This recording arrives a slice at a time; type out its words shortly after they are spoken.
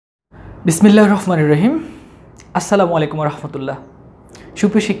বিসমিল্লাহির রহমানির রহিম। আসসালামু আলাইকুম রহমতুল্লাহ।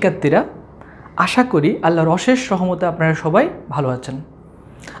 সুপ্রিয় শিক্ষার্থীরা, আশা করি আল্লাহর অশেষ রহমতে আপনারা সবাই ভালো আছেন।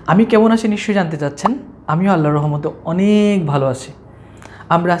 আমি কেমন আছি নিশ্চয়ই জানতে চাচ্ছেন। আমিও আল্লাহর রহমতে অনেক ভালো আছি।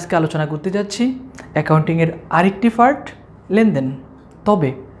 আমরা আজকে আলোচনা করতে যাচ্ছি অ্যাকাউন্টিংয়ের আরেকটি পার্ট, লেনদেন। তবে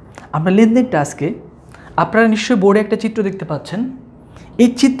আমরা লেনদেনটা আজকে, আপনারা নিশ্চয়ই বোর্ডে একটা চিত্র দেখতে পাচ্ছেন। এই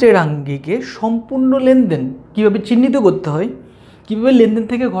চিত্রের আঙ্গিকে সম্পূর্ণ লেনদেন কীভাবে চিহ্নিত করতে হয়, কীভাবে লেনদেন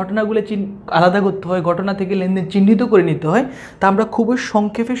থেকে ঘটনাগুলো আলাদা করতে হয়, ঘটনা থেকে লেনদেন চিহ্নিত করে নিতে হয়, তা আমরা খুবই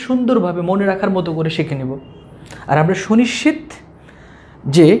সংক্ষেপে সুন্দরভাবে মনে রাখার মতো করে শিখে নেব। আর আমরা সুনিশ্চিত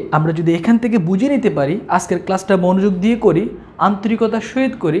যে আমরা যদি এখান থেকে বুঝে নিতে পারি, আজকের ক্লাসটা মনোযোগ দিয়ে করি, আন্তরিকতার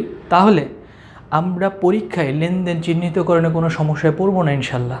সহিত করি, তাহলে আমরা পরীক্ষায় লেনদেন চিহ্নিতকরণে কোনো সমস্যায় পড়ব না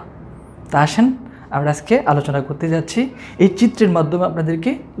ইনশাল্লাহ। তা আসেন আমরা আজকে আলোচনা করতে যাচ্ছি, এই চিত্রের মাধ্যমে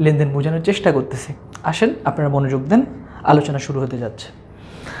আপনাদেরকে লেনদেন বোঝানোর চেষ্টা করতেছি। আসেন আপনারা মনোযোগ দেন, আলোচনা শুরু হতে যাচ্ছে।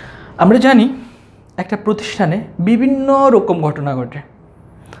 আমরা জানি একটা প্রতিষ্ঠানে বিভিন্ন রকম ঘটনা ঘটে।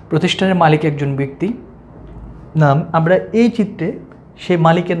 প্রতিষ্ঠানের মালিক একজন ব্যক্তি, নাম আমরা এই চিত্রে সেই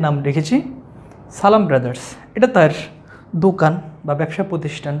মালিকের নাম রেখেছি সালাম ব্রাদার্স। এটা তার দোকান বা ব্যবসা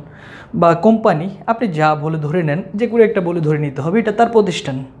প্রতিষ্ঠান বা কোম্পানি, আপনি যা বলে ধরে নেন, যে কোনো একটা বলে ধরে নিতে হবে, এটা তার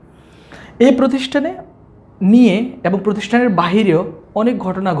প্রতিষ্ঠান। এই প্রতিষ্ঠানে নিয়ে এবং প্রতিষ্ঠানের বাহিরেও অনেক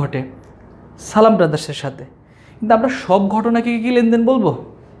ঘটনা ঘটে সালাম ব্রাদার্সের সাথে। কিন্তু আমরা সব ঘটনাকে কি লেনদেন বলবো?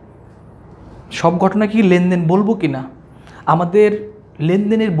 সব ঘটনা কি লেনদেন বলবো কি না? আমাদের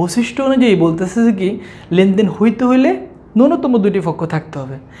লেনদেনের বৈশিষ্ট্য অনুযায়ী বলতেছে যে কি, লেনদেন হইতে হইলে ন্যূনতম দুটি পক্ষ থাকতে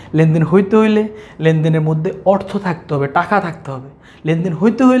হবে। লেনদেন হইতে হইলে লেনদেনের মধ্যে অর্থ থাকতে হবে, টাকা থাকতে হবে। লেনদেন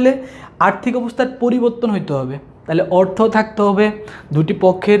হইতে হইলে আর্থিক অবস্থার পরিবর্তন হইতে হবে, তাহলে অর্থ থাকতে হবে, দুটি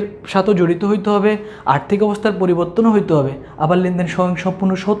পক্ষের সাথে জড়িত হইতে হবে, আর্থিক অবস্থার পরিবর্তনও হইতে হবে। আবার লেনদেন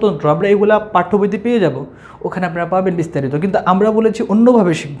সম্পূর্ণ স্বতন্ত্র। আমরা এগুলা পাঠ্যবইতে পেয়ে যাব, ওখানে আপনারা পাবেন বিস্তারিত। কিন্তু আমরা বলেছি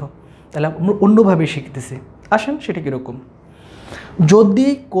অন্যভাবে শিখব, তাহলে আমরা অন্যভাবে শিখতেছি। আসেন সেটা কীরকম। যদি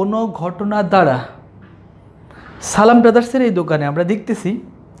কোনো ঘটনা দ্বারা সালাম ব্রাদার্সের এই দোকানে আমরা দেখতেছি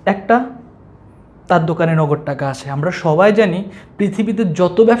একটা, তার দোকানে নগদ টাকা আছে। আমরা সবাই জানি পৃথিবীতে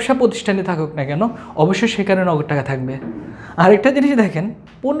যত ব্যবসা প্রতিষ্ঠানে থাকুক না কেন, অবশ্যই সেখানে নগদ টাকা থাকবে। আরেকটা জিনিস দেখেন,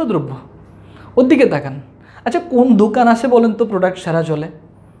 পণ্যদ্রব্য, ওর দিকে তাকান। আচ্ছা, কোন দোকান আছে বলেন তো প্রোডাক্ট সারা চলে,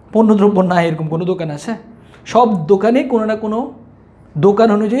 পণ্যদ্রব্য না এরকম কোনো দোকান আছে? সব দোকানেই কোনো না কোনো দোকান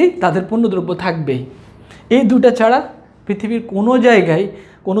অনুযায়ী তাদের পণ্যদ্রব্য থাকবেই। এই দুটা ছাড়া পৃথিবীর কোনো জায়গায়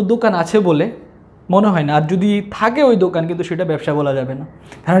কোনো দোকান আছে বলে মনে হয় না। আর যদি থাকে ওই দোকান, কিন্তু সেটা ব্যবসা বলা যাবে না,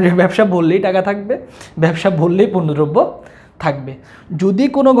 কারণ ব্যবসা বললেই টাকা থাকবে, ব্যবসা বললেই পণ্যদ্রব্য থাকবে। যদি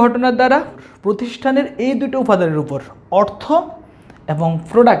কোনো ঘটনার দ্বারা প্রতিষ্ঠানের এই দুটো উপাদানের উপর, অর্থ এবং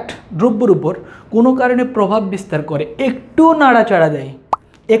প্রোডাক্ট দ্রব্যের উপর কোনো কারণে প্রভাব বিস্তার করে, একটুও নাড়াচাড়া দেয়,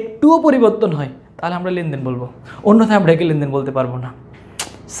 একটুও পরিবর্তন হয়, তাহলে আমরা লেনদেন বলবো। অন্যথায় আমরা একে লেনদেন বলতে পারবো না।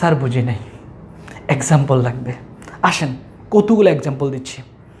 স্যার বুঝি নাই, এক্সাম্পল লাগবে। আসেন কতগুলো এক্সাম্পল দিচ্ছি।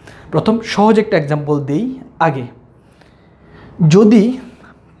 প্রথম সহজ একটা এক্সাম্পল দিই আগে। যদি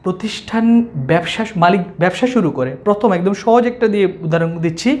প্রতিষ্ঠান মালিক ব্যবসা শুরু করে, প্রথম একদম সহজ একটা দিয়ে উদাহরণ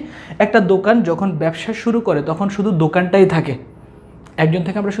দিচ্ছি। একটা দোকান যখন ব্যবসা শুরু করে তখন শুধু দোকানটাই থাকে, একজন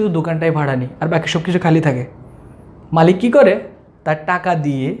থেকে আমরা শুধু দোকানটাই ভাড়া নিই, আর বাকি সব কিছু খালি থাকে। মালিক কী করে? তার টাকা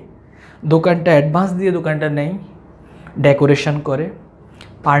দিয়ে দোকানটা অ্যাডভান্স দিয়ে দোকানটা নেয়, ডেকোরেশন করে,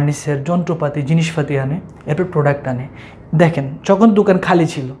 ফার্নিচার, যন্ত্রপাতি, জিনিসপাতি আনে, এরপর প্রোডাক্ট আনে। দেখেন, যখন দোকান খালি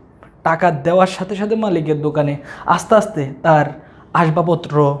ছিল, টাকা দেওয়ার সাথে সাথে মালিকের দোকানে আস্তে আস্তে তার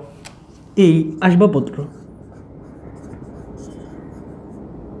আসবাবপত্র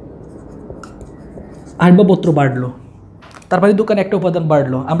বাড়লো। তারপরে দোকানে একটা উপাদান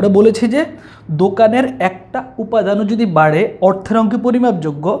বাড়লো। আমরা বলেছি যে দোকানের একটা উপাদানও যদি বাড়ে, অর্থের অঙ্কে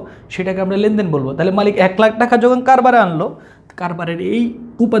পরিমাপযোগ্য, সেটাকে আমরা লেনদেন বলবো। তাহলে মালিক 1 লাখ টাকা যখন কারবারে আনলো, কারবারের এই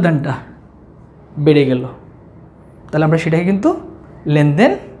উপাদানটা বেড়ে গেল, তাহলে আমরা সেটাকে কিন্তু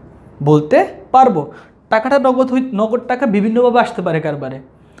লেনদেন বলতে পারবো। টাকাটা নগদ টাকা বিভিন্নভাবে আসতে পারে কারবারে।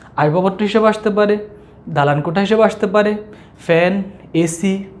 আসবাবপত্র হিসেবে আসতে পারে, দালান কোঠা হিসেবে আসতে পারে, ফ্যান,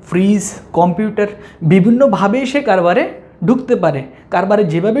 এসি, ফ্রিজ, কম্পিউটার, বিভিন্নভাবেই সে কারবারে ঢুকতে পারে। কারবারে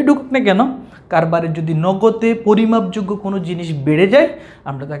যেভাবেই ঢুকুক না কেন, কারবারে যদি নগদে পরিমাপযোগ্য কোনো জিনিস বেড়ে যায়,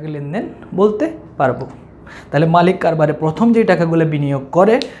 আমরা তাকে লেনদেন বলতে পারবো। তাহলে মালিক কারবারে প্রথম যে টাকাগুলো বিনিয়োগ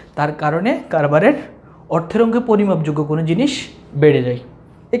করে, তার কারণে কারবারের অর্থের অঙ্কে পরিমাপযোগ্য কোনো জিনিস বেড়ে যায়,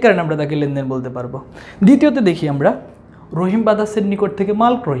 এই কারণে আমরা তাকে লেনদেন বলতে পারবো। দ্বিতীয়ত দেখি আমরা রহিম ব্রাদার্সের নিকট থেকে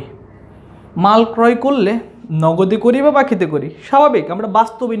মাল ক্রয় করলে নগদে করি বা বাকিতে করি, স্বাভাবিক। আমরা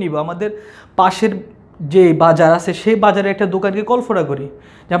বাস্তবে নিব, আমাদের পাশের যে বাজার আছে সেই বাজারে একটা দোকানকে কল্পনা করি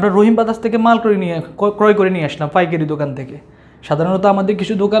যে আমরা রহিম ব্রাদার্স থেকে মাল ক্রয় করে নিয়ে আসলাম পাইকারি দোকান থেকে। সাধারণত আমাদের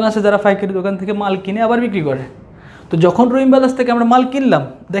কিছু দোকান আছে যারা পাইকারি দোকান থেকে মাল কিনে আবার বিক্রি করে। তো যখন রহিম বাজার থেকে আমরা মাল কিনলাম,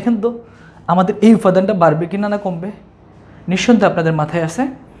 দেখেন তো আমাদের এই উপাদানটা বাড়বে কি না কমবে? নিঃসন্দেহে আপনাদের মাথায় আছে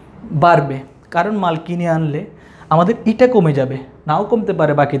বাড়বে, কারণ মাল কিনে আনলে আমাদের এটা কমে যাবে, নাও কমতে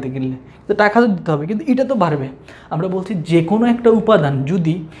পারে বাকিতে কিনলে, তো টাকা তো দিতে হবে, কিন্তু এটা তো বাড়বে। আমরা বলছি যে কোনো একটা উপাদান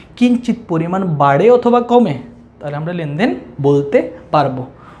যদি কিঞ্চিত পরিমাণ বাড়ে অথবা কমে, তাহলে আমরা লেনদেন বলতে পারবো,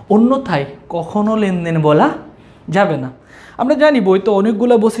 অন্যথায় কখনো লেনদেন বলা যাবে না। আমরা জানি বই তো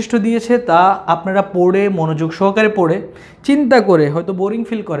অনেকগুলো বৈশিষ্ট্য দিয়েছে, তা আপনারা পড়ে মনোযোগ সহকারে পড়ে চিন্তা করে হয়তো বোরিং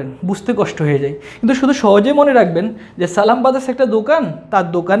ফিল করেন, বুঝতে কষ্ট হয়ে যায়, কিন্তু শুধু সহজে মনে রাখবেন যে সালাম বাজার একটা দোকান, তার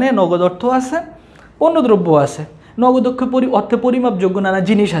দোকানে নগদ অর্থ আছে, পণ্যদ্রব্য আছে, নগদ অর্থে পরিমাপযোগ্য নানা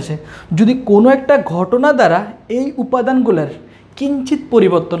জিনিস আছে। যদি কোনো একটা ঘটনা দ্বারা এই উপাদানগুলোর কিঞ্চিত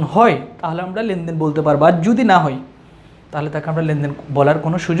পরিবর্তন হয়, তাহলে আমরা লেনদেন বলতে পারবো, আর যদি না হয় তাহলে তাকে আমরা লেনদেন বলার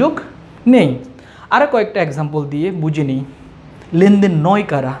কোনো সুযোগ নেই। আরও কয়েকটা এক্সাম্পল দিয়ে বুঝে নিই লেনদেন নয়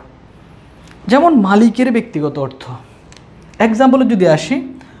কারা। যেমন মালিকের ব্যক্তিগত অর্থ। এক্সাম্পলে যদি আসি,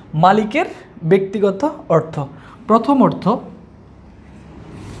 মালিকের ব্যক্তিগত অর্থ। প্রথম অর্থ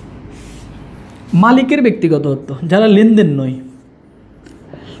মালিকের ব্যক্তিগত অর্থ, যারা লেনদেন নয়,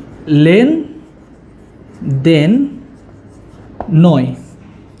 লেনদেন নয়।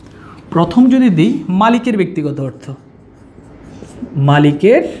 প্রথম যদি দিই মালিকের ব্যক্তিগত অর্থ,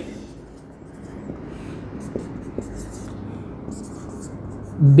 মালিকের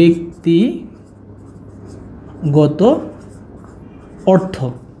ব্যক্তিগত অর্থ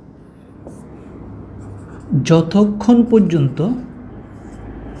যতক্ষণ পর্যন্ত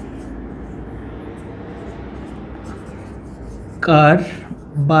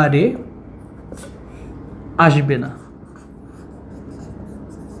কারবারে আসবে না।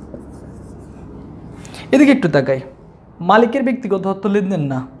 এদিকে একটু তাকাই, মালিকের ব্যক্তিগত অর্থ লেনদেন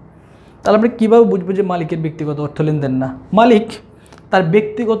না, তাহলে আমরা কীভাবে বুঝবো যে মালিকের ব্যক্তিগত অর্থ লেনদেন না? মালিক তার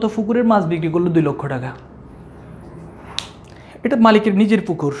ব্যক্তিগত পুকুরের মাছ বিক্রি করলো 2 লক্ষ টাকা, এটা মালিকের নিজের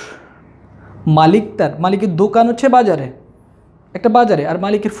পুকুর, মালিকের দোকান হচ্ছে বাজারে, একটা বাজারে, আর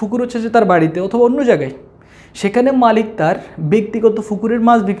মালিকের পুকুর হচ্ছে যে তার বাড়িতে অথবা অন্য জায়গায়। সেখানে মালিক তার ব্যক্তিগত পুকুরের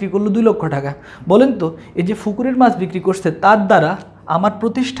মাছ বিক্রি করলো 2 লক্ষ টাকা। বলেন তো, এই যে পুকুরের মাছ বিক্রি করছে, তার দ্বারা আমার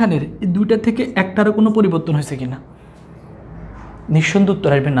প্রতিষ্ঠানের এই দুইটা থেকে একটারও কোনো পরিবর্তন হয়েছে কিনা? নিঃসন্দেহে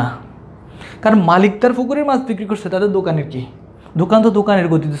উত্তর আসবে না, কারণ মালিক তার পুকুরের মাছ বিক্রি করছে, তাদের দোকানের কি? দোকান তো দোকানের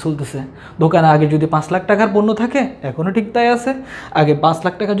গতিতে চলতেছে। দোকানে আগে যদি 5 লাখ টাকার পণ্য থাকে, এখনও ঠিক তাই আছে। আগে 5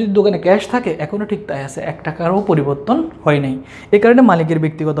 লাখ টাকা যদি দোকানে ক্যাশ থাকে, এখনও ঠিক তাই আছে, 1 টাকারও পরিবর্তন হয় নাই। এই কারণে মালিকের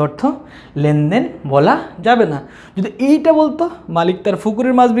ব্যক্তিগত অর্থ লেনদেন বলা যাবে না। যদি এইটা বলতো, মালিক তার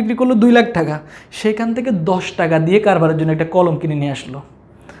পুকুরের মাছ বিক্রি করলো 2 লাখ টাকা, সেখান থেকে 10 টাকা দিয়ে কারবারের জন্য একটা কলম কিনে নিয়ে আসলো,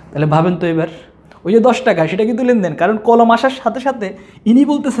 তাহলে ভাবেন তো এবার ওই যে 10 টাকা, সেটা কিন্তু লেনদেন, কারণ কলম আসার সাথে সাথে ইনি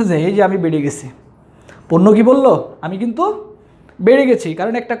বলতেছে যে এই যে আমি বেড়ে গেছি। পণ্য কি বললো? আমি কিন্তু বেড়ে গেছি,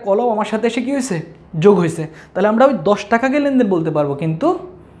 কারণ একটা কলম আমার সাথে এসে কী হয়েছে? যোগ হয়েছে। তাহলে আমরা ওই 10 টাকাকে লেনদেন বলতে পারবো, কিন্তু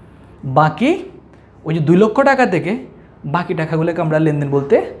বাকি ওই যে 2 লক্ষ টাকা থেকে বাকি টাকাগুলোকে আমরা লেনদেন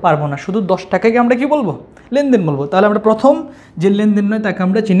বলতে পারবো না। শুধু 10 টাকাকে আমরা কি বলবো? লেনদেন বলবো। তাহলে আমরা প্রথম যে লেনদেন নয় তাকে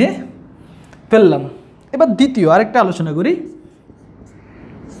আমরা চিনে ফেললাম। এবার দ্বিতীয় আরেকটা আলোচনা করি।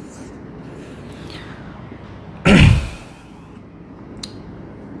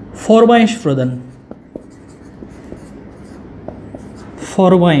 ফরমাইশ প্রদান।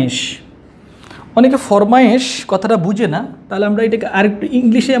 ফরমাইশ, অনেকে ফরমাইশ কথাটা বুঝে না, তাহলে আমরা এটাকে আরেকটু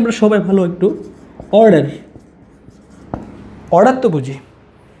ইংলিশে আমরা সবাই ভালো একটু অর্ডার তো বুঝি,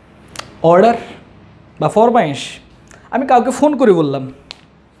 অর্ডার বা ফরমাইশ। আমি কাউকে ফোন করে বললাম,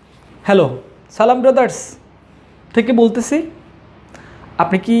 হ্যালো সালাম ব্রাদার্স থেকে বলতেছি,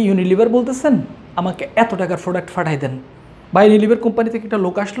 আপনি কি ইউনিলিভার বলতেছেন? আমাকে এত টাকার প্রোডাক্ট পাঠাই দেন। বা ইউনিলিভার কোম্পানি থেকে একটা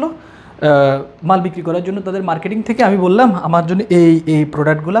লোক আসলো মাল বিক্রি করার জন্য, তাদের মার্কেটিং থেকে। আমি বললাম আমার জন্য এই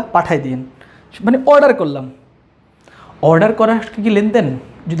প্রোডাক্টগুলো পাঠাই দিন, মানে অর্ডার করলাম। অর্ডার করা কি লেনদেন?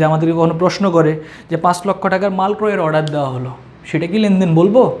 যদি আমাদেরকে কোনো প্রশ্ন করে যে 5 লক্ষ টাকার মাল ক্রয়ের অর্ডার দেওয়া হলো, সেটা কি লেনদেন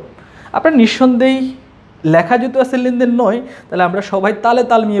বলবো? আপনার নিঃসন্দেহে লেখা যেহেতু আছে লেনদেন নয়, তাহলে আমরা সবাই তালে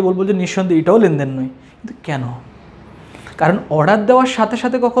তাল মিলিয়ে বলবো যে নিঃসন্দেহে এটাও লেনদেন নয়। কিন্তু কেন? কারণ অর্ডার দেওয়ার সাথে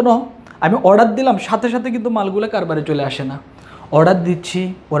সাথে কখনো আমি অর্ডার দিলাম সাথে সাথে কিন্তু মালগুলো কারবারে চলে আসে না। অর্ডার দিচ্ছি,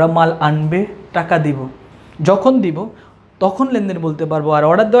 ওরা মাল আনবে, টাকা দিব, যখন দিব তখন লেনদেন বলতে পারবো। আর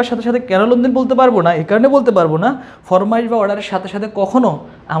অর্ডার দেওয়ার সাথে সাথে কেন লেনদেন বলতে পারবো না? এই কারণে বলতে পারবো না, ফরমাইশ বা অর্ডারের সাথে সাথে কখনো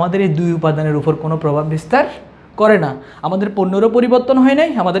আমাদের এই 2 উপাদানের উপর কোনো প্রভাব বিস্তার করে না। আমাদের পণ্যেরও পরিবর্তন হয় নাই,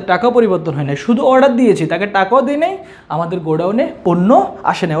 আমাদের টাকাও পরিবর্তন হয় নাই। শুধু অর্ডার দিয়েছি, তাকে টাকাও দিই নাই, আমাদের গোডাউনে পণ্য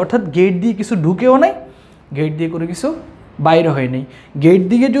আসে নাই। অর্থাৎ গেট দিয়ে কিছু ঢুকেও নাই, গেট দিয়ে কোনো কিছু বাইরে হয় নাই। গেট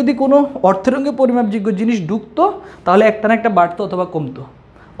দিকে যদি কোনো অর্থের অঙ্গে পরিমাপযোগ্য জিনিস ঢুকতো, তাহলে একটা না একটা বাড়তো অথবা কমতো,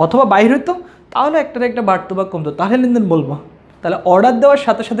 অথবা বাইর হইতো, তাহলে একটা না একটা বাড়তো বা কমতো, তাহলে লেনদেন বলবো। তাহলে অর্ডার দেওয়ার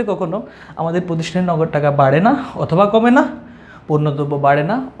সাথে সাথে কখনো আমাদের প্রতিষ্ঠানের নগদ টাকা বাড়ে না অথবা কমে না, পণ্যদ্রব্য বাড়ে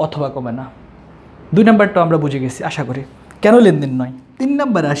না অথবা কমে না। 2 নাম্বারটা আমরা বুঝে গেছি আশা করি, কেন লেনদেন নয়। 3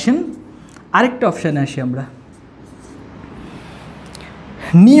 নাম্বারে আসেন, আরেকটা অপশানে আসি আমরা,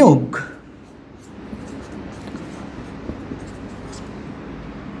 নিয়োগ।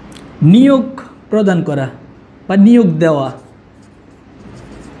 নিয়োগ প্রদান করা বা নিয়োগ দেওয়া।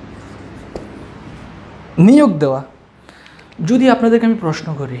 নিয়োগ দেওয়া, যদি আপনাদেরকে আমি প্রশ্ন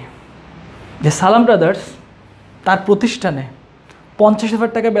করি যে সালাম ব্রাদার্স তার প্রতিষ্ঠানে 50,000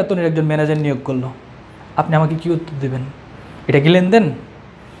 টাকা বেতনের একজন ম্যানেজার নিয়োগ করলো, আপনি আমাকে কী উত্তর দেবেন? এটা কি লেনদেন?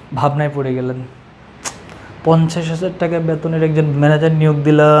 ভাবনায় পড়ে গেলেন। 50,000 টাকা বেতনের একজন ম্যানেজার নিয়োগ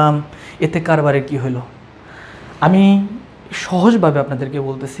দিলাম, এতে কারবারে কি হলো? আমি সহজভাবে আপনাদেরকে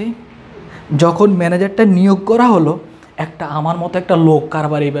বলতেছি, যখন ম্যানেজারটা নিয়োগ করা হলো, একটা আমার মতো একটা লোক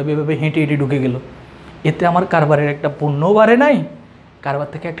কারবার এইভাবে হেঁটে হেঁটে ঢুকে গেল, এতে আমার কারবারের একটা পণ্যও বাড়ে নাই, কারবার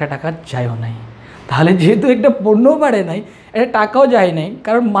থেকে একটা টাকা যায়ও নাই। তাহলে যেহেতু একটা পণ্যও বাড়ে নাই, একটা টাকাও যায় নাই,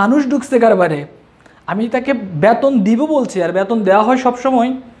 কারণ মানুষ ঢুকছে কারবারে, আমি তাকে বেতন দিব বলছি, আর বেতন দেওয়া হয় সবসময়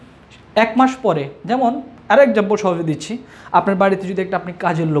 1 মাস পরে। যেমন আর এক্সাম্পল সহজে দিচ্ছি, আপনার বাড়িতে যদি একটা আপনি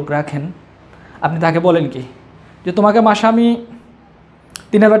কাজের লোক রাখেন, আপনি তাকে বলেন কি যে তোমাকে মাসে আমি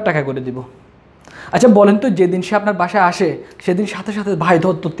 3,000 টাকা করে দিব। আচ্ছা বলেন তো, যেদিন সে আপনার বাসায় আসে সেদিন সাথে সাথে ভাই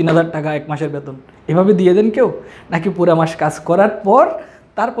ধর তো 3,000 টাকা 1 মাসের বেতন, এভাবে দিয়ে দেন কেউ? নাকি পুরো মাস কাজ করার পর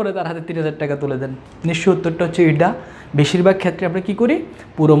তারপরে তার হাতে 3,000 টাকা তুলে দেন? নিশ্চয় উত্তরটা হচ্ছে এটা। বেশিরভাগ ক্ষেত্রে আমরা কী করি,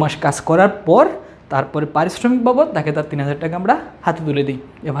 পুরো মাস কাজ করার পর তারপরে পারিশ্রমিক বাবদ তাকে তার 3,000 টাকা আমরা হাতে তুলে দিই,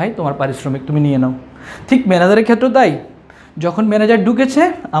 যে ভাই তোমার পারিশ্রমিক তুমি নিয়ে নাও। ঠিক ম্যানেজারের ক্ষেত্রেও তাই। যখন ম্যানেজার ঢুকেছে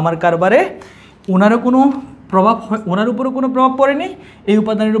আমার কারবারে, ওনারও কোনো প্রভাব, ওনার উপরও কোনো প্রভাব পড়েনি, এই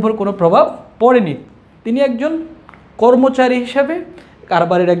উপাদানের উপর কোনো প্রভাব পড়েনি। তিনি একজন কর্মচারী হিসাবে,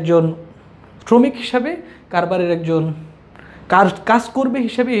 কারবারের একজন শ্রমিক হিসাবে, কারবারের একজন কাজ করবে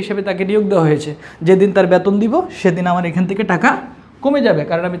হিসাবে তাকে নিয়োগ দেওয়া হয়েছে। যেদিন তার বেতন দিব সেদিন আমার এখান থেকে টাকা কমে যাবে,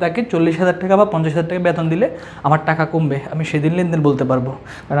 কারণ আমি তাকে 40,000 টাকা বা 50,000 টাকা বেতন দিলে আমার টাকা কমবে, আমি সেদিন লেনদেন বলতে পারবো।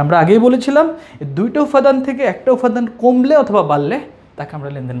 কারণ আমরা আগেই বলেছিলাম, 2টা উপাদান থেকে একটা উপাদান কমলে অথবা বাড়লে তাকে আমরা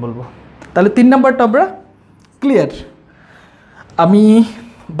লেনদেন বলবো। তাহলে 3 নাম্বারটা আমরা ক্লিয়ার। আমি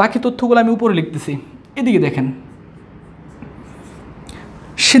বাকি তথ্যগুলো আমি উপরে লিখতেছি, এদিকে দেখেন।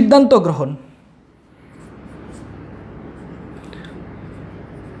 সিদ্ধান্ত গ্রহণ।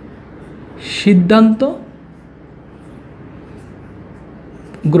 সিদ্ধান্ত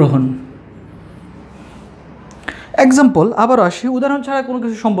গ্রহণ, এক্সাম্পল আবারও আসি, উদাহরণ ছাড়া কোনো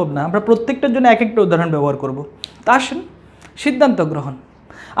কিছু সম্ভব না, আমরা প্রত্যেকটার জন্য এক একটা উদাহরণ ব্যবহার করব। তা আসেন, সিদ্ধান্ত গ্রহণ।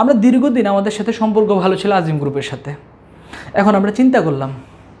 আমরা দীর্ঘদিন আমাদের সাথে সম্পর্ক ভালো ছিল আজিম গ্রুপের সাথে। এখন আমরা চিন্তা করলাম,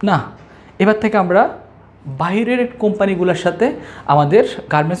 না এবার থেকে আমরা বাইরের কোম্পানিগুলোর সাথে আমাদের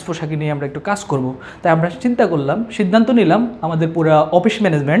গার্মেন্টস পোশাকে নিয়ে আমরা একটু কাজ করব। তাই আমরা চিন্তা করলাম, সিদ্ধান্ত নিলাম, আমাদের পুরো অফিস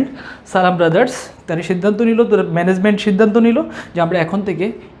ম্যানেজমেন্ট সালাম ব্রাদার্স তারই সিদ্ধান্ত নিল, ম্যানেজমেন্ট সিদ্ধান্ত নিল যে আমরা এখন থেকে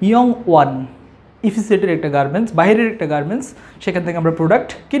ইয়ং ওয়ান ইফিসেটের একটা গার্মেন্টস, বাইরের একটা গার্মেন্টস, সেখান থেকে আমরা প্রোডাক্ট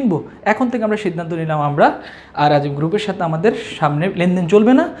কিনবো। এখন থেকে আমরা সিদ্ধান্ত নিলাম, আমরা আর আজিম গ্রুপের সাথে আমাদের সামনে লেনদেন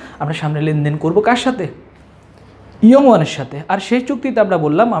চলবে না, আমরা সামনে লেনদেন করব কার সাথে? ইয়ং ওয়ানের সাথে। আর সেই চুক্তিতে আমরা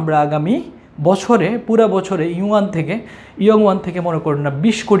বললাম আমরা আগামী বছরে, পুরো বছরে ইয়ং ওয়ান থেকে মনে করুন না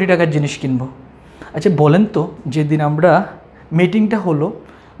 20 কোটি টাকার জিনিস কিনবো। আচ্ছা বলেন তো, যেদিন আমরা মিটিংটা হলো,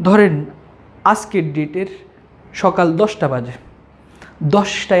 ধরেন আজকের ডেটের সকাল 10টা বাজে,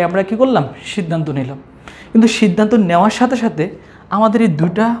 10টায় আমরা কী করলাম? সিদ্ধান্ত নিলাম। কিন্তু সিদ্ধান্ত নেওয়ার সাথে সাথে আমাদের এই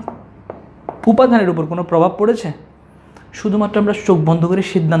 2টা উপাদানের উপর কোনো প্রভাব পড়েছে? শুধুমাত্র আমরা চোখ বন্ধ করে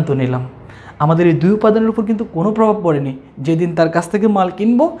সিদ্ধান্ত নিলাম, আমাদের এই 2 উপাদানের উপর কিন্তু কোনো প্রভাব পড়েনি। যেদিন তার কাছ থেকে মাল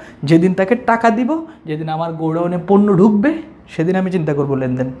কিনবো, যেদিন তাকে টাকা দিব, যেদিন আমার গোডাউনে পণ্য ঢুকবে, সেদিন আমি চিন্তা করব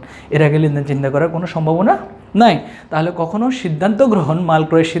লেনদেন। এর আগে লেনদেন চিন্তা করার কোনো সম্ভাবনা নাই। তাহলে কখনো সিদ্ধান্ত গ্রহণ, মাল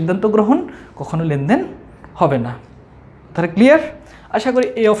ক্রয়ের সিদ্ধান্ত গ্রহণ, কখনো লেনদেন হবে না। তাহলে ক্লিয়ার? আশা করি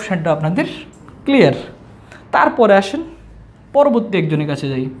এই অপশানটা আপনাদের ক্লিয়ার। তারপরে আসেন পরবর্তী একজনের কাছে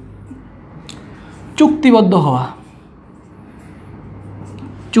যাই, চুক্তিবদ্ধ হওয়া।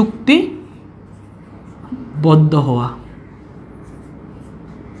 চুক্তিবদ্ধ হওয়া,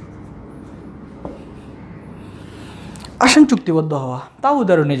 আসেন চুক্তিবদ্ধ হওয়া, তাও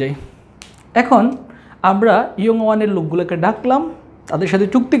উদাহরণে যাই। এখন আমরা ইয়ং ওয়ানের লোকগুলোকে ডাকলাম, তাদের সাথে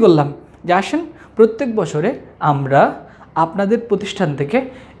চুক্তি করলাম যে আসেন প্রত্যেক বছরে আমরা আপনাদের প্রতিষ্ঠান থেকে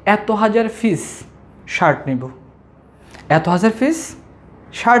এত হাজার পিস শার্ট নেব, এত হাজার পিস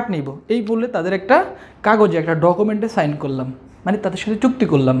শার্ট নিব, এই বলে তাদের একটা কাগজে, একটা ডকুমেন্টে সাইন করলাম, মানে তাদের সাথে চুক্তি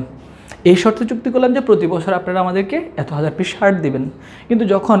করলাম। এই শর্তে চুক্তি করলাম যে প্রতি বছর আপনারা আমাদেরকে এত হাজার পিস শার্ট দেবেন। কিন্তু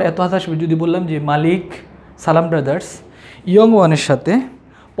যখন এত হাজার যদি বললাম যে মালিক সালাম ব্রাদার্স ইয়ং ওয়ানের সাথে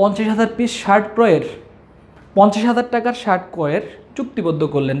 50,000 পিস শার্ট ক্রয়ের 50,000 টাকার শার্ট ক্রয়ের চুক্তিবদ্ধ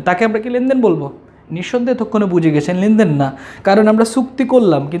করলেন, তাকে আমরা কি লেনদেন বলবো? নিঃসন্দেহে এতক্ষণে বুঝে গেছেন লেনদেন না, কারণ আমরা চুক্তি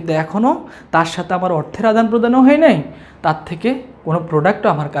করলাম কিন্তু এখনও তার সাথে আমার অর্থের আদান প্রদানও হয় নাই, তার থেকে কোনো প্রোডাক্টও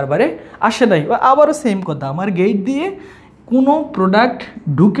আমার কারবারে আসে নাই। বা আবারও সেম কথা, আমার গেট দিয়ে কোনো প্রোডাক্ট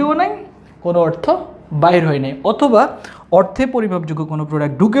ঢুকেও নাই, কোনো অর্থ বাইর হয় নাই, অথবা অর্থে পরিমাপযোগ্য কোনো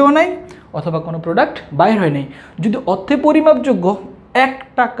প্রোডাক্ট ঢুকেও নাই, অথবা কোনো প্রোডাক্ট বাইর হয় নাই। যদি অর্থে পরিমাপযোগ্য 1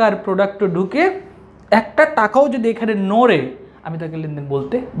 টাকার প্রোডাক্টও ঢুকে, 1টা টাকাও যদি এখানে নড়ে, আমি তাকে লেনদেন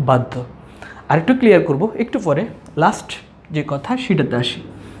বলতে বাধ্য। আরেকটু ক্লিয়ার করব একটু পরে, লাস্ট যে কথা সেটাতে আসি।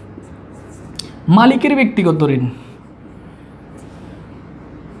 মালিকের ব্যক্তিগত ঋণ,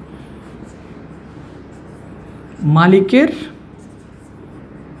 মালিকের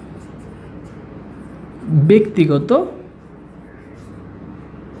ব্যক্তিগত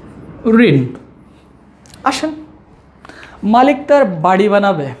ঋণ। আসেন, মালিক তার বাড়ি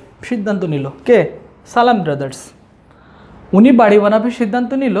বানাবে সিদ্ধান্ত নিল, কে? সালাম ব্রাদার্স। উনি বাড়ি বানাবে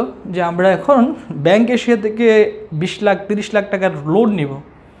সিদ্ধান্ত নিল যে আমরা এখন ব্যাংক এশিয়া থেকে 20 লাখ 30 লাখ টাকার লোন নিব।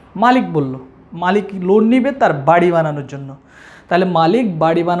 মালিক বলল, মালিক লোন নিবে তার বাড়ি বানানোর জন্য। তাহলে মালিক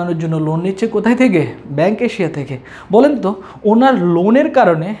বাড়ি বানানোর জন্য লোন নিচ্ছে কোথায় থেকে? ব্যাংক এশিয়া থেকে। বলেন তো, ওনার লোনের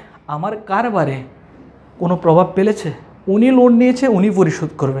কারণে আমার কারবারে কোনো প্রভাব ফেলেছে? উনি লোন নিয়েছে, উনি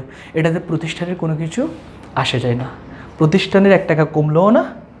পরিশোধ করবে, এটাতে প্রতিষ্ঠানের কোনো কিছু আসে যায় না। প্রতিষ্ঠানের 1 টাকা কমলেও না,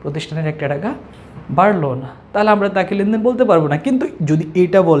 প্রতিষ্ঠানের 1 টাকা বাড়লো না, তাহলে আমরা তাকে লেনদেন বলতে পারবো না। কিন্তু যদি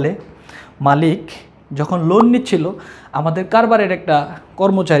এটা বলে, মালিক যখন লোন নিচ্ছিল আমাদের কারবারের একটা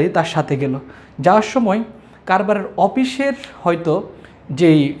কর্মচারী তার সাথে গেল, যাওয়ার সময় কারবারের অফিসের হয়তো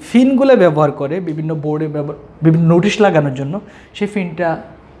যেই ফিনগুলো ব্যবহার করে বিভিন্ন বোর্ডে বিভিন্ন নোটিশ লাগানোর জন্য, সেই ফিনটা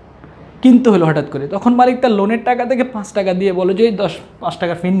কিনতে হলো হঠাৎ করে, তখন মালিক তার লোনের টাকা থেকে 5 টাকা দিয়ে বলে যে 5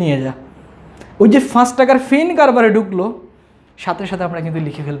 টাকার ফিন নিয়ে যা। ওই যে 5 টাকার ফিন কারবারে ঢুকলো, সাথে সাথে আমরা কিন্তু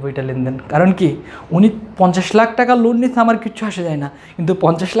লিখে ফেলবো এটা লেনদেন। কারণ কি, উনি 50 লাখ টাকা লোন নিতে আমার কিচ্ছু আসে যায় না, কিন্তু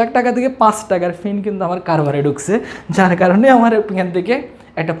 50 লাখ টাকা থেকে 5 টাকার ফিন কিন্তু আমার কারবারে ঢুকছে, যার কারণে আমার এখান থেকে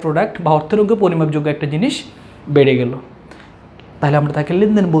একটা প্রোডাক্ট বা অর্থযোগ্য পরিমাপযোগ্য একটা জিনিস বেড়ে গেল। তাহলে আমরা তাকে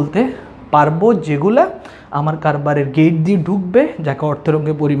লেনদেন বলতে পারবো যেগুলা আমার কারবারের গেট দিয়ে ঢুকবে, যাকে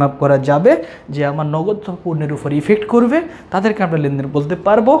অর্থরঙ্গে পরিমাপ করা যাবে, যে আমার নগদ পণ্যের উপর ইফেক্ট করবে, তাদেরকে আমরা লেনদেন বলতে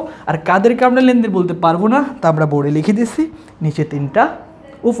পারবো। আর কাদেরকে আমরা লেনদেন বলতে পারবো না, তা আমরা বোর্ডে লিখে দিচ্ছি, নিচে 3টা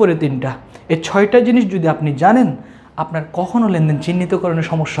উপরে 3টা। এই 6টা জিনিস যদি আপনি জানেন, আপনার কখনো লেনদেন চিহ্নিতকরণের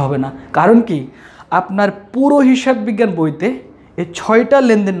সমস্যা হবে না। কারণ কি, আপনার পুরো হিসাব বিজ্ঞান বইতে এই 6টা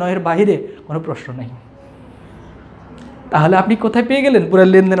লেনদেন নয়ের বাইরে কোনো প্রশ্ন নেই। তাহলে আপনি কোথায় পেয়ে গেলেন? পুরো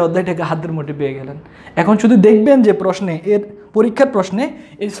লেনদেন অধ্যায়টাকে হাতের মুঠে পেয়ে গেলেন। এখন শুধু দেখবেন যে প্রশ্নে, এর পরীক্ষার প্রশ্নে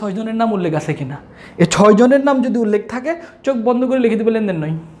এই 6 জনের নাম উল্লেখ আছে কিনা। এই 6 জনের নাম যদি উল্লেখ থাকে, চোখ বন্ধ করে লিখে দেবে লেনদেন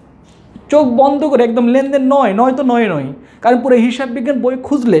নয়। চোখ বন্ধ করে একদম লেনদেন নয়, নয় তো নয় নয়। কারণ পুরো হিসাব বিজ্ঞান বই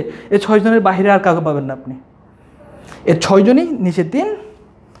খুঁজলে এই 6 জনের বাইরে আর কাউকে পাবেন না আপনি। এর 6 জনই, নিচে 3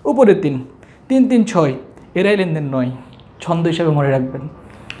 উপরে 3, 3 3 6, এরাই লেনদেন নয়। ছন্দ হিসাবে মনে রাখবেন,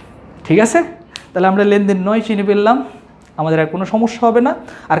 ঠিক আছে? তাহলে আমরা লেনদেন নয় চিনে ফেললাম, আমাদের আর কোনো সমস্যা হবে না।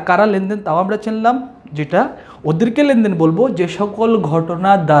 আর কারা লেনদেন তাও আমরা চিনলাম, যেটা ওদেরকে লেনদেন বলবো যে সকল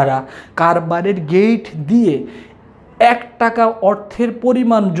ঘটনা দ্বারা কারবারের গেট দিয়ে 1 টাকা অর্থের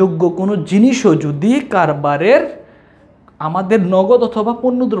পরিমাণযোগ্য কোনো জিনিসও যদি কারবারের আমাদের নগদ অথবা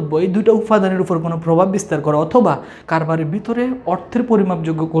পণ্যদ্রব্য, এই 2টা উপাদানের উপর কোনো প্রভাব বিস্তার করে, অথবা কারবারের ভিতরে অর্থের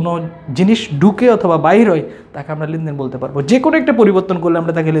পরিমাপযোগ্য কোনো জিনিস ঢুকে অথবা বাইর হয়, তাকে আমরা লেনদেন বলতে পারবো। যে কোনো একটা পরিবর্তন করলে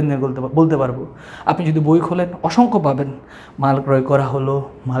আমরা তাকে লেনদেন বলতে পারবো। আপনি যদি বই খোলেন, অসংখ্য পাবেন। মাল ক্রয় করা হলো,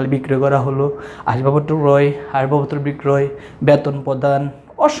 মাল বিক্রয় করা হলো, আসবাবপত্র ক্রয়, আসবাবপত্র বিক্রয়, বেতন প্রদান,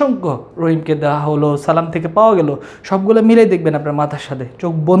 অসংখ্য রহিমকে দেওয়া হলো, সালাম থেকে পাওয়া গেল, সবগুলো মিলেই দেখবেন আপনার মাথার সাথে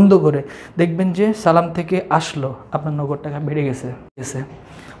চোখ বন্ধ করে দেখবেন যে সালাম থেকে আসলো, আপনার নগদ টাকা বেড়ে গেছে।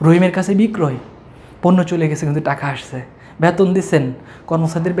 রহিমের কাছে বিক্রয়, পণ্য চলে গেছে কিন্তু টাকা আসছে। বেতন দিচ্ছেন,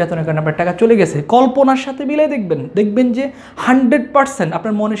 কর্মচারীদের বেতনের কারণে আপনার টাকা চলে গেছে। কল্পনার সাথে মিলে দেখবেন যে 100%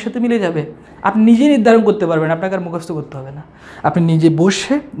 আপনার মনের সাথে মিলে যাবে। আপনি নিজেই নির্ধারণ করতে পারবেন, আপনাকে আর মুখস্থ করতে হবে না। আপনি নিজে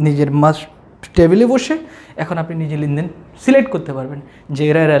বসে, নিজের টেবিলে বসে এখন আপনি নিজে লেনদেন সিলেক্ট করতে পারবেন যে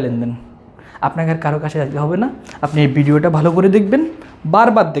এরা লেনদেন। আপনাকে আর কারো কাছে আসতে হবে না। আপনি এই ভিডিওটা ভালো করে দেখবেন,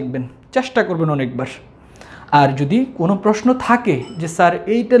 বারবার দেখবেন, চেষ্টা করবেন অনেকবার। আর যদি কোনো প্রশ্ন থাকে যে স্যার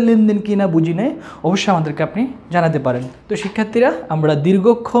এইটা লেনদেন কি না বুঝি নেই, অবশ্যই আমাদেরকে আপনি জানাতে পারেন। তো শিক্ষার্থীরা, আমরা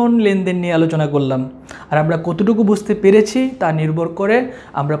দীর্ঘক্ষণ লেনদেন নিয়ে আলোচনা করলাম, আর আমরা কতটুকু বুঝতে পেরেছি তা নির্ভর করে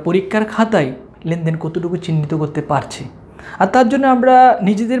আমরা পরীক্ষার খাতায় লেনদেন কতটুকু চিহ্নিত করতে পারছি। আর তার জন্য আমরা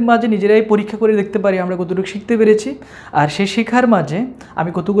নিজেদের মাঝে নিজেরাই পরীক্ষা করে দেখতে পারি আমরা কতটুকু শিখতে পেরেছি। আর সেই শেখার মাঝে আমি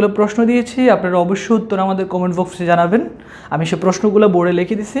কতগুলো প্রশ্ন দিয়েছি, আপনারা অবশ্যই উত্তর আমাদের কমেন্ট বক্সে জানাবেন। আমি সেই প্রশ্নগুলো বোর্ডে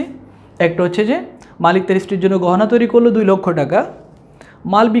লিখে দিছি। একটা হচ্ছে যে মালিক তার স্ত্রীর জন্য গহনা তৈরি করলো 2 লক্ষ টাকা,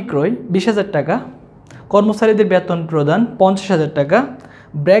 মাল বিক্রয় 20,000 টাকা, কর্মচারীদের বেতন প্রদান 50,000 টাকা।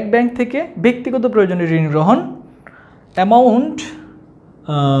 ব্র্যাক ব্যাংক থেকে ব্যক্তিগত প্রয়োজনে ঋণ গ্রহণ, অ্যামাউন্ট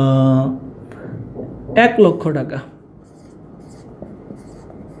 1 লক্ষ টাকা।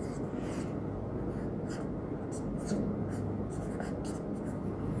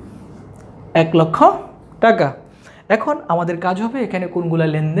 এখন আমাদের কাজ হবে এখানে কোনগুলা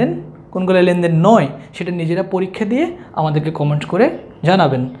লেনদেন কোনগুলা লেনদেন নয় সেটা নিজেরা পরীক্ষা দিয়ে আমাদেরকে কমেন্ট করে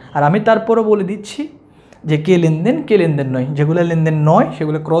জানাবেন। আর আমি তারপরও বলে দিচ্ছি যে কে লেনদেন নয়। যেগুলো লেনদেন নয়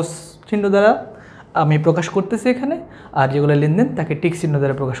সেগুলো ক্রস চিহ্ন দ্বারা আমি প্রকাশ করতেছি এখানে, আর যেগুলো লেনদেন তাকে টিক চিহ্ন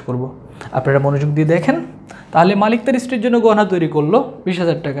দ্বারা প্রকাশ করব। আপনারা মনোযোগ দিয়ে দেখেন। তাহলে মালিক তার স্ত্রীর জন্য গহনা তৈরি করলো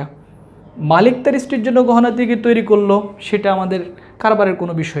 20,000 টাকা। মালিক তার স্ত্রীর জন্য গহনা থেকে তৈরি করলো, সেটা আমাদের কারবারের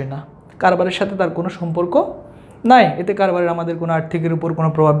কোনো বিষয় না, কারবারের সাথে তার কোনো সম্পর্ক নাই। এতে কারবারের আমাদের কোনো আর্থিকের উপর কোনো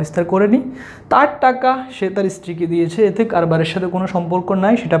প্রভাব বিস্তার করেনি। তার টাকা সে তার স্ত্রীকে দিয়েছে, এতে কারবারের সাথে কোনো সম্পর্ক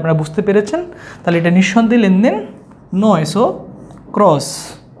নাই, সেটা আপনারা বুঝতে পেরেছেন। তাহলে এটা নিঃসন্দেহে লেনদেন নয়, সো ক্রস।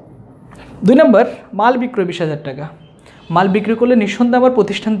 2 নম্বর, মাল বিক্রয় 20,000 টাকা। মাল বিক্রি করলে নিঃসন্দেহে আমার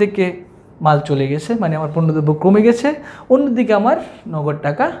প্রতিষ্ঠান থেকে মাল চলে গেছে, মানে আমার পণ্যদ্রব্য কমে গেছে, অন্যদিকে আমার নগদ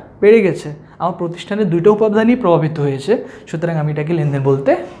টাকা বেড়ে গেছে। আমার প্রতিষ্ঠানের দুইটা উপাদানই প্রভাবিত হয়েছে, সুতরাং আমি এটাকে লেনদেন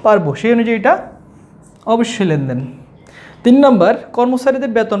বলতে পারবো। সেই অনুযায়ী এটা অবশ্যই লেনদেন। 3 নম্বর,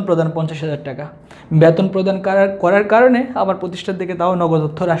 কর্মচারীদের বেতন প্রদান 50,000 টাকা। বেতন প্রদান করার কারণে আমার প্রতিষ্ঠান থেকে তাও নগদ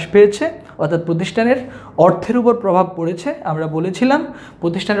অর্থ হ্রাস পেয়েছে, অর্থাৎ প্রতিষ্ঠানের অর্থের উপর প্রভাব পড়েছে। আমরা বলেছিলাম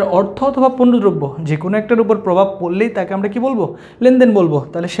প্রতিষ্ঠানের অর্থ অথবা পণ্যদ্রব্য যে কোনো একটার উপর প্রভাব পড়লেই তাকে আমরা কি বলবো? লেনদেন বলবো।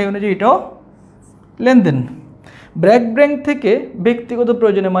 তাহলে সেই অনুযায়ী এটাও লেনদেন। ব্র্যাক ব্যাংক থেকে ব্যক্তিগত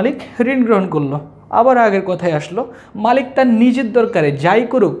প্রয়োজনে মালিক ঋণ গ্রহণ করলো, আবার আগের কথায় আসলো। মালিক তার নিজের দরকারে যাই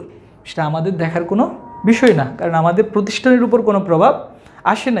করুক সেটা আমাদের দেখার কোনো বিষয় না, কারণ আমাদের প্রতিষ্ঠানের উপর কোনো প্রভাব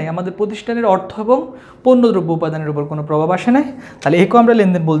আসে নাই, আমাদের প্রতিষ্ঠানের অর্থ এবং পণ্যদ্রব্য উপাদানের উপর কোনো প্রভাব আসে নাই। তাহলে একেও আমরা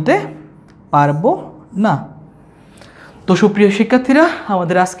লেনদেন বলতে পারবো না। তো সুপ্রিয় শিক্ষার্থীরা,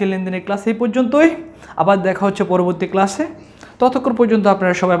 আমাদের আজকের লেনদেনের ক্লাস এই পর্যন্তই। আবার দেখা হচ্ছে পরবর্তী ক্লাসে। ততক্ষণ পর্যন্ত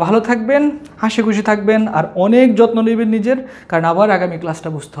আপনারা সবাই ভালো থাকবেন, হাসি খুশি থাকবেন, আর অনেক যত্ন নেবেন নিজের, কারণ আবার আগামী ক্লাসটা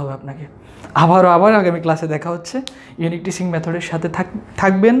বুঝতে হবে আপনাকে। আবার আগামী ক্লাসে দেখা হচ্ছে। ইউনিক টিচিং মেথডের সাথে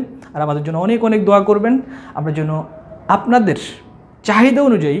থাকবেন, আর আমাদের জন্য অনেক অনেক দোয়া করবেন। আমরা যেন আপনাদের চাহিদা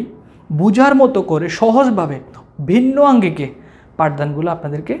অনুযায়ী বোঝার মতো করে সহজভাবে ভিন্ন আঙ্গিকে পাঠদানগুলো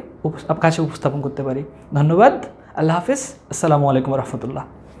আপনাদেরকে কাছে উপস্থাপন করতে পারি। ধন্যবাদ। আল্লাহ হাফেজ। আসসালামু আলাইকুম রহমতুল্লাহ।